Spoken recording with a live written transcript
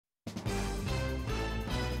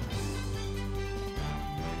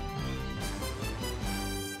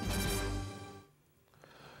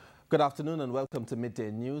Good afternoon and welcome to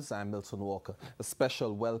Midday News. I'm Milton Walker. A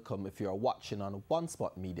special welcome if you are watching on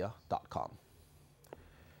onespotmedia.com.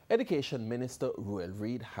 Education Minister Ruel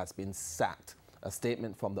Reid has been sacked. A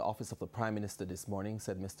statement from the Office of the Prime Minister this morning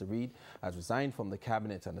said Mr. Reid has resigned from the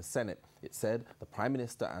Cabinet and the Senate. It said the Prime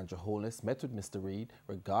Minister and Your Holiness met with Mr. Reid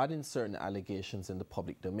regarding certain allegations in the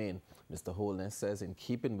public domain. Mr. Holiness says in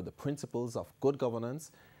keeping with the principles of good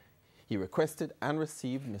governance, he requested and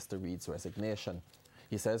received Mr. Reid's resignation.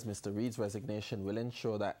 He says Mr. Reid's resignation will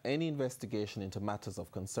ensure that any investigation into matters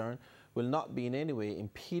of concern will not be in any way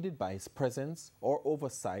impeded by his presence or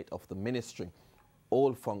oversight of the ministry.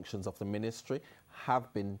 All functions of the ministry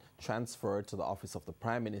have been transferred to the Office of the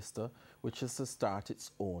Prime Minister, which is to start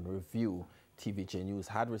its own review. TVJ News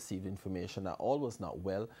had received information that all was not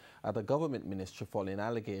well at the government ministry following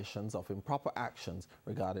allegations of improper actions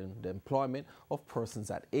regarding the employment of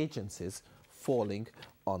persons at agencies falling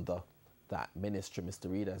under that ministry. Mr.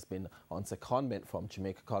 Reid has been on secondment from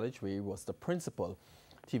Jamaica College, where he was the principal.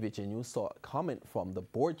 TVJ News saw a comment from the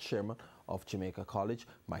board chairman of Jamaica College,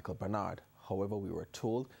 Michael Bernard. However, we were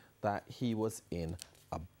told that he was in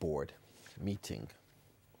a board meeting.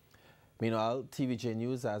 Meanwhile, TVJ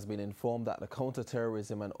News has been informed that the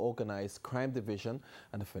Counter-Terrorism and Organized Crime Division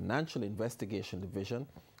and the Financial Investigation Division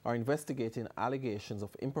are investigating allegations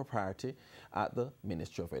of impropriety at the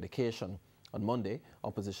Ministry of Education. On Monday,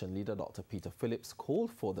 Opposition Leader Dr. Peter Phillips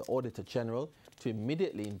called for the Auditor General to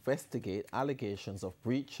immediately investigate allegations of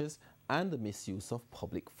breaches and the misuse of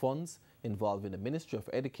public funds involving the Ministry of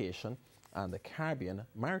Education and the Caribbean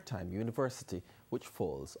Maritime University, which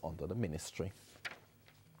falls under the ministry.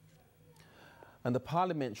 And the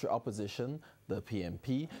parliamentary opposition, the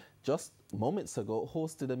PMP, just moments ago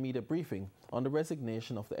hosted a media briefing on the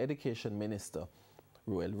resignation of the Education Minister,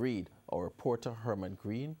 Ruel Reid. Our reporter Herman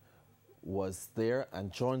Green was there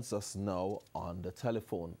and joins us now on the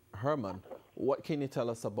telephone. Herman, what can you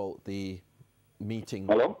tell us about the meeting?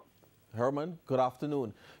 Hello? Herman, good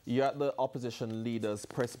afternoon. You're at the opposition leader's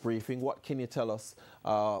press briefing. What can you tell us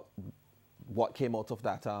what came out of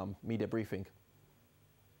that media briefing?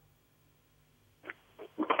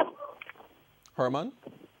 Herman?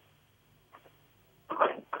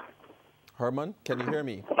 Herman, can you hear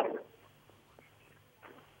me?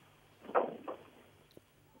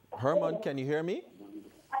 Herman, can you hear me?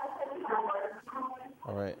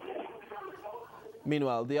 All right.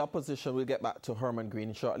 Meanwhile, the opposition, we'll get back to Herman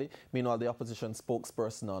Green shortly. Meanwhile, the opposition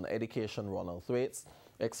spokesperson on education, Ronald Thwaites,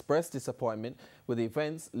 expressed disappointment with the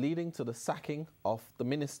events leading to the sacking of the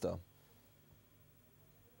minister.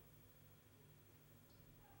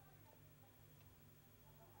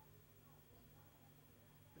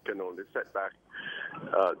 Can only set back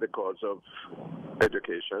the cause of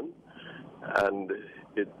education, and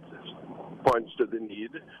it points to the need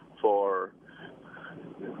for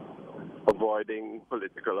avoiding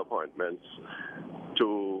political appointments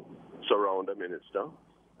to surround a minister,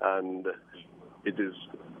 and it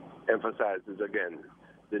emphasizes again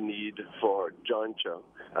the need for jointure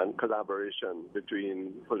and collaboration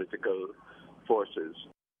between political forces.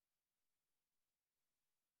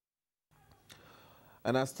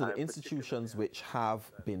 And as to the institutions which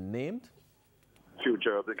have been named?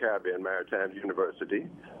 Future of the Caribbean Maritime University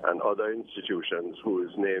and other institutions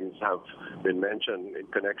whose names have been mentioned in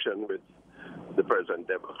connection with the present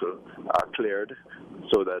debacle are cleared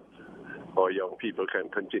so that our young people can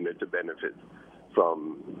continue to benefit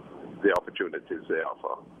from the opportunities they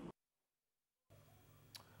offer.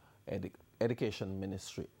 Education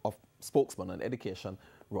Ministry of Spokesman on Education,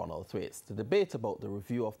 Ronald Thwaites. The debate about the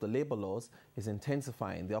review of the labour laws is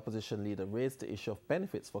intensifying. The opposition leader raised the issue of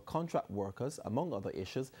benefits for contract workers, among other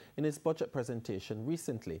issues, in his budget presentation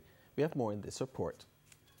recently. We have more in this report.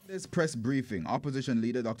 In this press briefing, opposition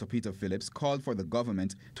leader Dr. Peter Phillips called for the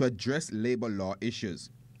government to address labour law issues.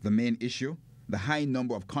 The main issue, the high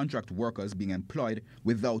number of contract workers being employed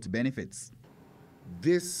without benefits.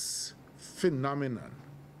 This phenomenon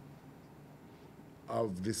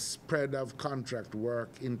of the spread of contract work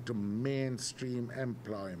into mainstream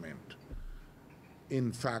employment,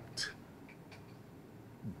 in fact,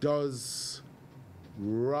 does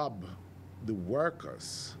rob the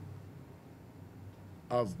workers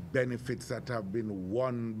of benefits that have been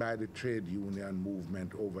won by the trade union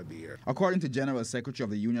movement over the years. According to General Secretary of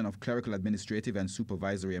the Union of Clerical Administrative and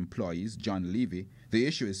Supervisory Employees, John Levy, the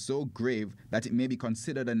issue is so grave that it may be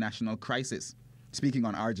considered a national crisis. Speaking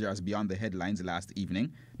on RJR's Beyond the Headlines last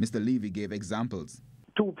evening, Mr. Levy gave examples.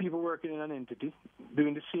 Two people working in an entity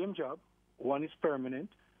doing the same job. One is permanent,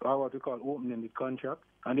 or what we call open-ended contract,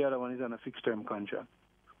 and the other one is on a fixed-term contract.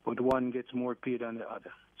 But one gets more paid than the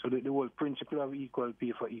other. So the whole principle of equal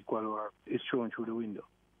pay for equal work is thrown through the window.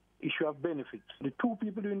 issue of benefits. The two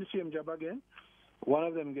people doing the same job again, one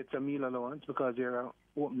of them gets a meal allowance because they're an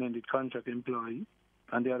open-ended contract employee,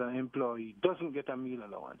 and the other employee doesn't get a meal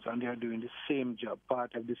allowance, and they are doing the same job,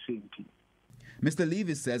 part of the same team. Mr.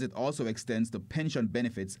 Levy says it also extends to pension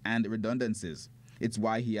benefits and redundancies. It's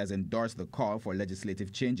why he has endorsed the call for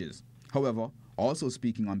legislative changes. However, also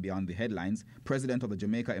speaking on Beyond the Headlines, President of the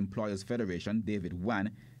Jamaica Employers Federation, David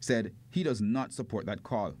Wan, said he does not support that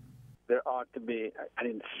call. There ought to be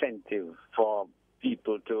an incentive for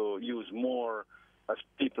people to use more as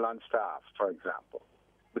people on staff, for example,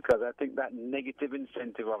 because I think that negative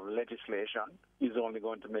incentive of legislation is only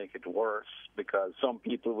going to make it worse, because some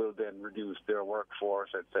people will then reduce their workforce,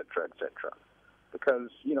 etc., etc. Because,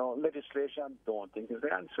 legislation, I don't think, is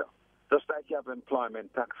the answer. Just like you have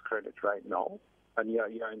employment tax credit right now, and you're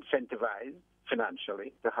incentivized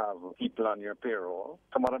financially to have people on your payroll,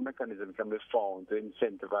 some other mechanism can be found to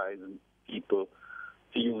incentivize people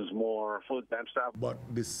to use more full-time staff. But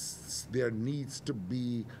there needs to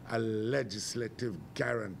be a legislative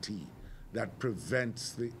guarantee that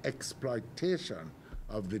prevents the exploitation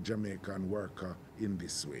of the Jamaican worker in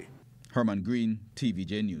this way. Herman Green,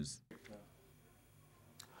 TVJ News.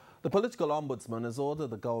 The political ombudsman has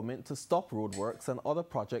ordered the government to stop roadworks and other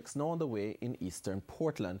projects now underway in eastern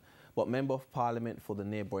Portland. But Member of Parliament for the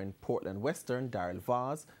neighbouring Portland Western, Darrell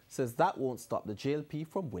Vaz, says that won't stop the JLP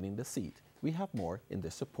from winning the seat. We have more in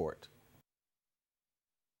this report.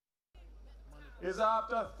 It's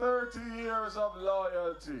after 30 years of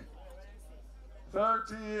loyalty,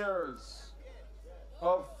 30 years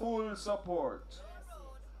of full support.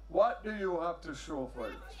 What do you have to show for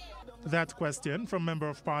it? That question from Member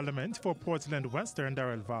of Parliament for Portland Western,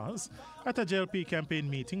 Darrell Vaz, at a JLP campaign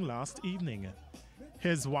meeting last evening.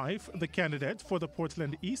 His wife, the candidate for the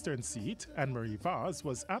Portland Eastern seat, Anne-Marie Vaz,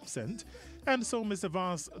 was absent, and so Mr.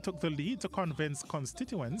 Vaz took the lead to convince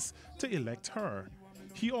constituents to elect her.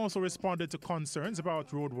 He also responded to concerns about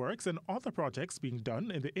roadworks and other projects being done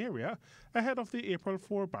in the area ahead of the April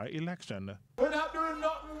 4 by-election. We're not doing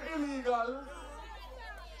nothing illegal.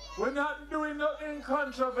 We're not doing nothing in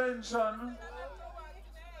contravention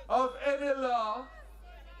of any law,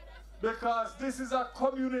 because this is a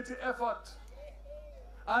community effort.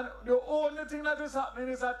 And the only thing that is happening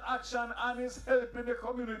is that action and is helping the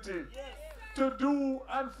community to do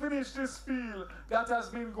and finish this field that has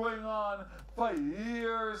been going on for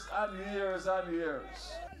years and years and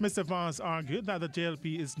years. Mr. Vaz argued that the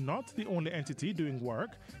JLP is not the only entity doing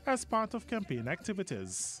work as part of campaign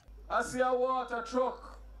activities. I see a water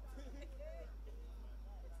truck,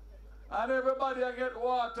 and everybody I get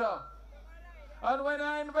water. And when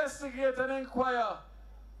I investigate and inquire,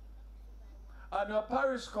 and your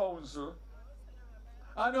parish council,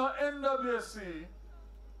 and your NWC,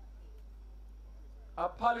 a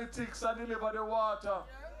politics and deliver the water,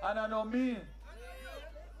 and I know me.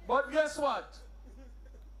 But guess what?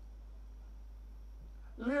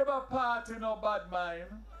 Labour Party no bad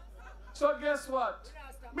mind. So guess what?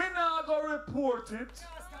 Me now go report it,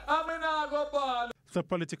 and me now go ball. The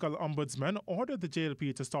political ombudsman ordered the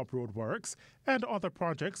JLP to stop roadworks and other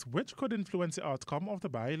projects which could influence the outcome of the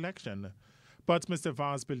by-election. But Mr.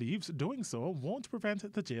 Vaz believes doing so won't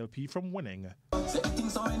prevent the JLP from winning. So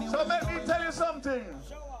let me tell you something.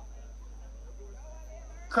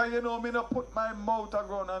 Because you know me not put my mouth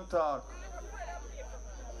around and talk.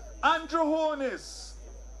 Andrew Honis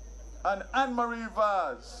and Anne-Marie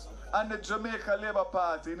Vaz and the Jamaica Labour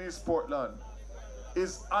Party in East Portland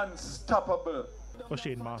is unstoppable.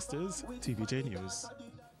 O'Shane Masters, TVJ News.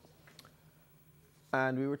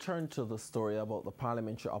 And we return to the story about the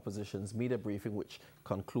parliamentary opposition's media briefing, which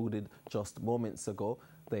concluded just moments ago.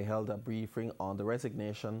 They held a briefing on the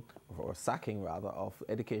resignation, or sacking rather, of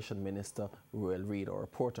Education Minister Ruel Reid. Our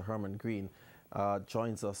reporter Herman Green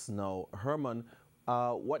joins us now. Herman,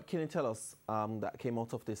 what can you tell us that came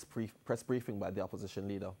out of this press briefing by the opposition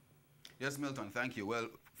leader? Yes, Milton, thank you. Well,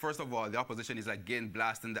 first of all, the opposition is again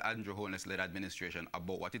blasting the Andrew Holness-led administration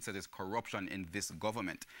about what it says is corruption in this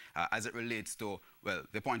government as it relates to, well,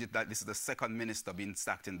 they pointed that this is the second minister being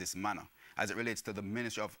sacked in this manner. As it relates to the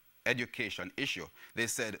Ministry of Education issue, they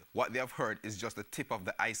said what they have heard is just the tip of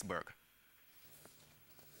the iceberg.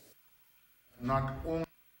 Not only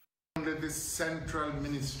the Central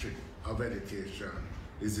Ministry of Education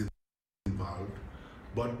is involved,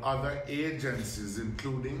 but other agencies,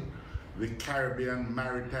 including the Caribbean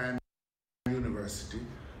Maritime University,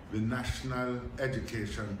 the National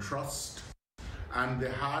Education Trust, and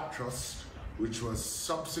the Hart Trust, which was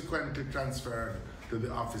subsequently transferred to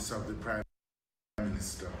the Office of the Prime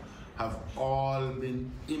Minister, have all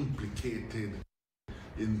been implicated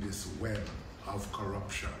in this web of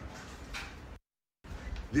corruption.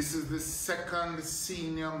 This is the second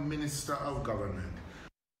senior minister of government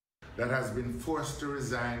that has been forced to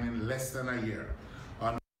resign in less than a year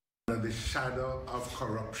under the shadow of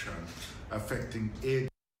corruption affecting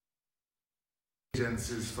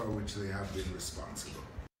agencies for which they have been responsible.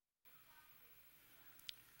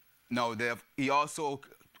 Now, he also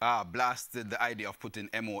blasted the idea of putting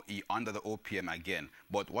MOE under the OPM again.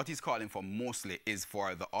 But what he's calling for mostly is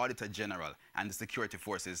for the Auditor General and the security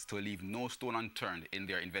forces to leave no stone unturned in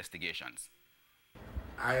their investigations.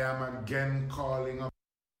 I am again calling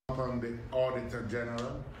upon the Auditor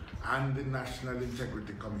General and the National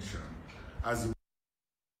Integrity Commission, as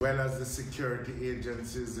well as the security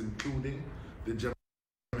agencies, including the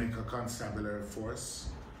Jamaica Constabulary Force,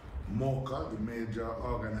 MOCA, the Major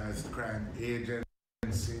Organized Crime Agency,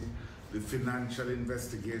 the Financial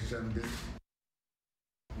Investigation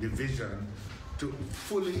Division, to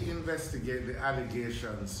fully investigate the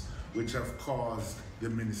allegations which have caused the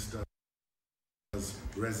minister's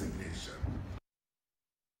resignation.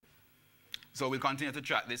 So we'll continue to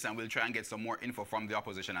track this and we'll try and get some more info from the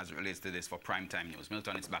opposition as it relates to this for Primetime News.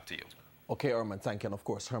 Milton, it's back to you. Okay, Herman, thank you. And of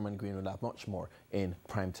course, Herman Green will have much more in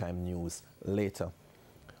Primetime News later.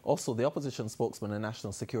 Also, the opposition spokesman and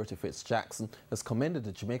National Security Fitz Jackson has commended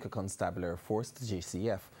the Jamaica Constabulary Force, the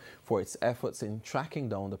JCF, for its efforts in tracking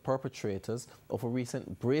down the perpetrators of a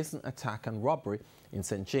recent brazen attack and robbery in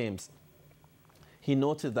St. James. He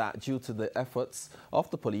noted that due to the efforts of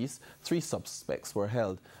the police, 3 suspects were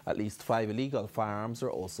held. At least 5 illegal firearms were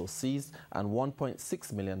also seized and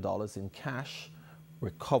 $1.6 million in cash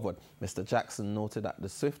recovered. Mr. Jackson noted that the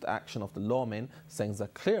swift action of the lawmen sends a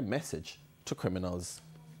clear message to criminals.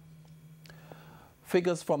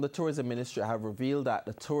 Figures from the Tourism Ministry have revealed that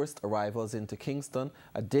the tourist arrivals into Kingston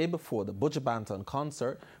a day before the Buju Banton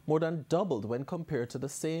concert more than doubled when compared to the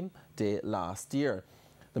same day last year.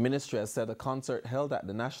 The ministry has said a concert held at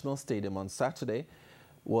the National Stadium on Saturday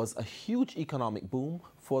was a huge economic boom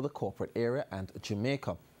for the corporate area and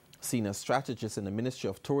Jamaica. Senior strategist in the Ministry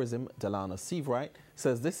of Tourism, Delana Seavright,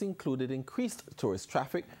 says this included increased tourist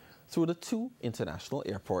traffic through the 2 international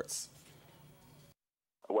airports.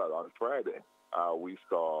 Well, on Friday, we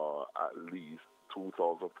saw at least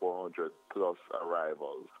 2,400 plus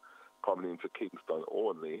arrivals coming into Kingston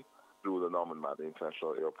only through the Norman Manley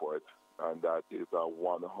International Airport, and that is a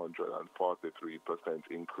 143%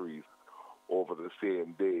 increase over the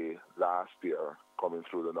same day last year coming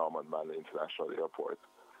through the Norman Manley International Airport.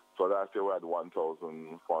 So last year we had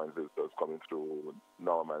 1,000 foreign visitors coming through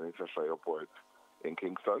Norman Manley International Airport in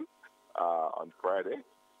Kingston on Friday.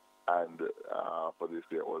 And for this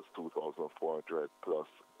year, it was 2,400 plus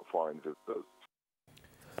foreign visitors.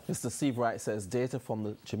 Mr. Seavright says data from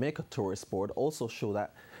the Jamaica Tourist Board also show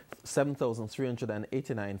that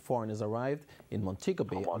 7,389 foreigners arrived in Montego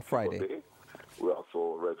Bay on Friday. We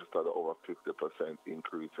also registered over 50%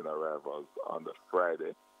 increase in arrivals on the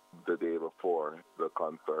Friday, the day before the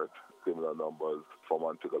concert. Similar numbers for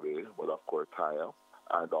Montego Bay, but of course higher.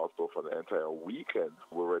 And also for the entire weekend,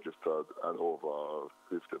 we registered an over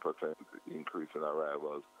 50% increase in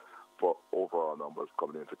arrivals for overall numbers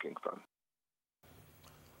coming into Kingston.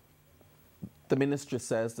 The ministry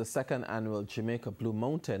says the 2nd annual Jamaica Blue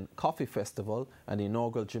Mountain Coffee Festival and the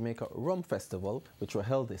inaugural Jamaica Rum Festival, which were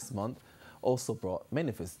held this month, also brought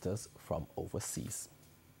many visitors from overseas.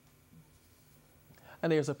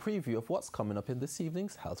 And here's a preview of what's coming up in this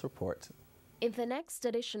evening's health report. In the next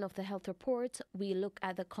edition of the health report, we look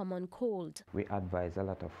at the common cold. We advise a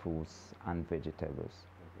lot of fruits and vegetables.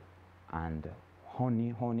 And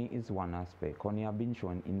honey is one aspect. Honey have been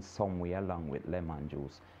shown in some way along with lemon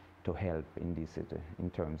juice to help in this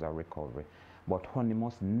in terms of recovery. But honey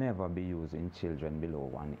must never be used in children below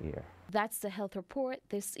 1 year. That's the health report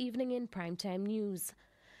this evening in Primetime News.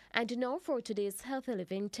 And now for today's healthy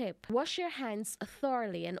living tip. Wash your hands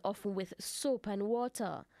thoroughly and often with soap and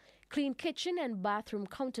water. Clean kitchen and bathroom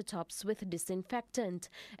countertops with disinfectant,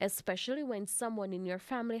 especially when someone in your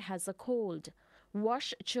family has a cold.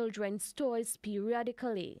 Wash children's toys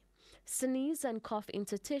periodically. Sneeze and cough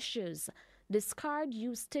into tissues. Discard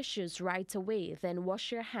used tissues right away, then wash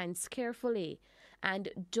your hands carefully. And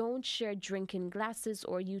don't share drinking glasses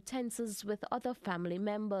or utensils with other family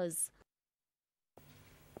members.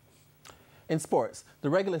 In sports, the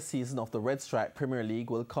regular season of the Red Stripe Premier League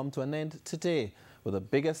will come to an end today, with the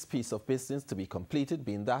biggest piece of business to be completed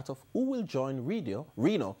being that of who will join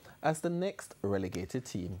Reno as the next relegated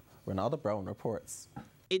team. Ronaldo Brown reports.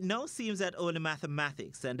 It now seems that only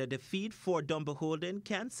mathematics and a defeat for Dumbarton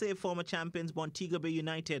can save former champions Montego Bay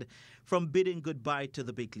United from bidding goodbye to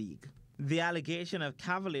the big league. The allegation of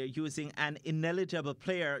Cavalier using an ineligible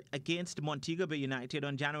player against Montego Bay United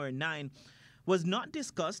on January 9 was not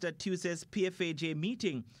discussed at Tuesday's PFAJ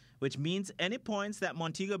meeting, which means any points that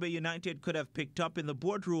Montego Bay United could have picked up in the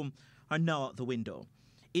boardroom are now out the window.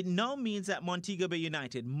 It now means that Montego Bay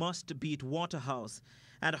United must beat Waterhouse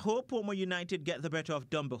and hope Portmore United get the better of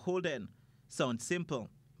Dumbarton. Sounds simple,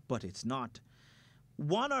 but it's not.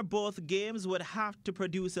 One or both games would have to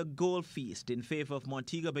produce a goal feast in favour of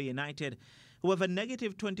Montego Bay United, who have a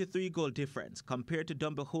negative 23 goal difference compared to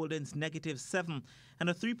Dumbarton's negative 7 and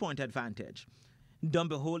a 3-point advantage.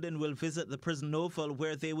 Dumbarton will visit the Prison Oval,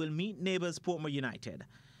 where they will meet neighbours Portmore United.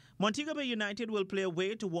 Montego Bay United will play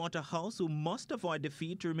away to Waterhouse, who must avoid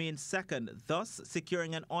defeat to remain second, thus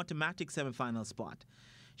securing an automatic semi-final spot.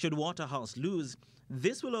 Should Waterhouse lose,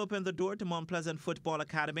 this will open the door to Mount Pleasant Football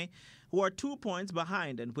Academy, who are 2 points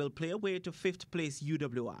behind and will play away to 5th place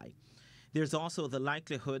UWI. There's also the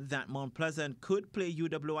likelihood that Mount Pleasant could play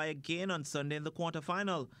UWI again on Sunday in the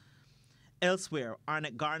quarterfinal. Elsewhere,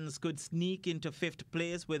 Arnett Gardens could sneak into 5th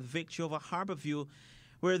place with victory over Harbourview,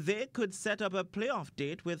 where they could set up a playoff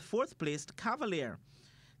date with 4th-placed Cavalier.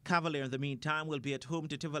 Cavalier, in the meantime, will be at home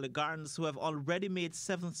to Tivoli Gardens, who have already made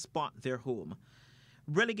 7th spot their home.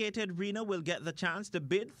 Relegated Reno will get the chance to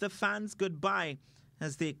bid the fans goodbye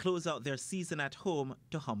as they close out their season at home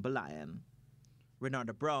to Humber Lion.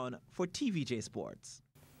 Renata Brown for TVJ Sports.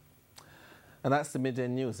 And that's the Midday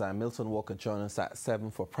News. I'm Milton Walker. Join us at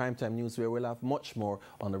 7 for Primetime News, where we'll have much more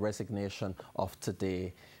on the resignation of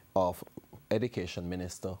today of Education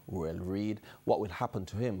Minister Ruel Reid. What will happen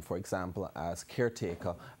to him, for example, as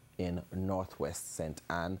caretaker in Northwest St.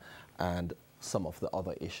 Anne, and some of the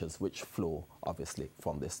other issues which flow, obviously,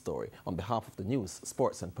 from this story. On behalf of the news,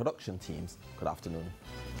 sports and production teams, good afternoon.